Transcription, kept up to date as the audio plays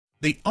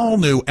The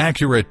all-new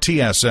Acura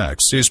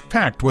TSX is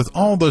packed with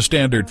all the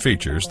standard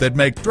features that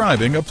make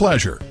driving a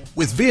pleasure.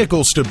 With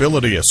vehicle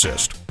stability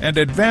assist and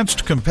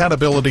advanced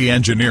compatibility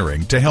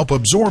engineering to help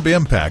absorb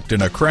impact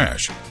in a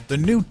crash, the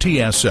new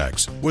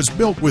TSX was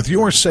built with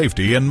your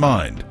safety in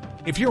mind.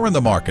 If you're in the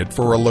market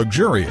for a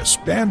luxurious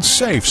and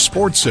safe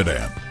sports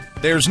sedan,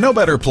 there's no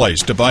better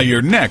place to buy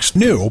your next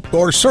new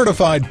or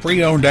certified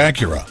pre-owned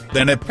Acura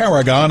than at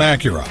Paragon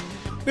Acura.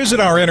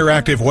 Visit our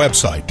interactive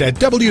website at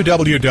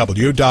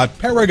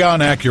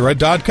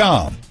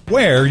www.paragonacura.com,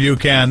 where you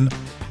can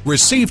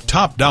receive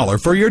top dollar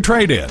for your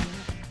trade-in,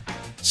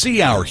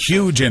 see our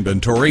huge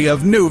inventory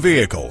of new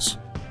vehicles,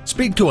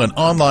 speak to an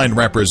online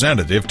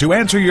representative to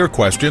answer your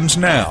questions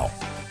now,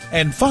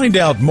 and find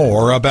out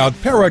more about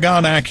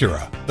Paragon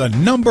Acura, the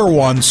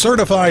 #1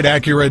 certified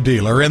Acura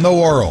dealer in the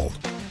world.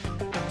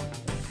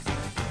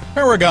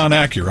 Paragon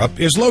Acura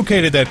is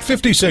located at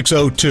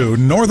 5602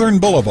 Northern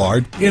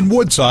Boulevard in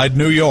Woodside,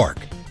 New York.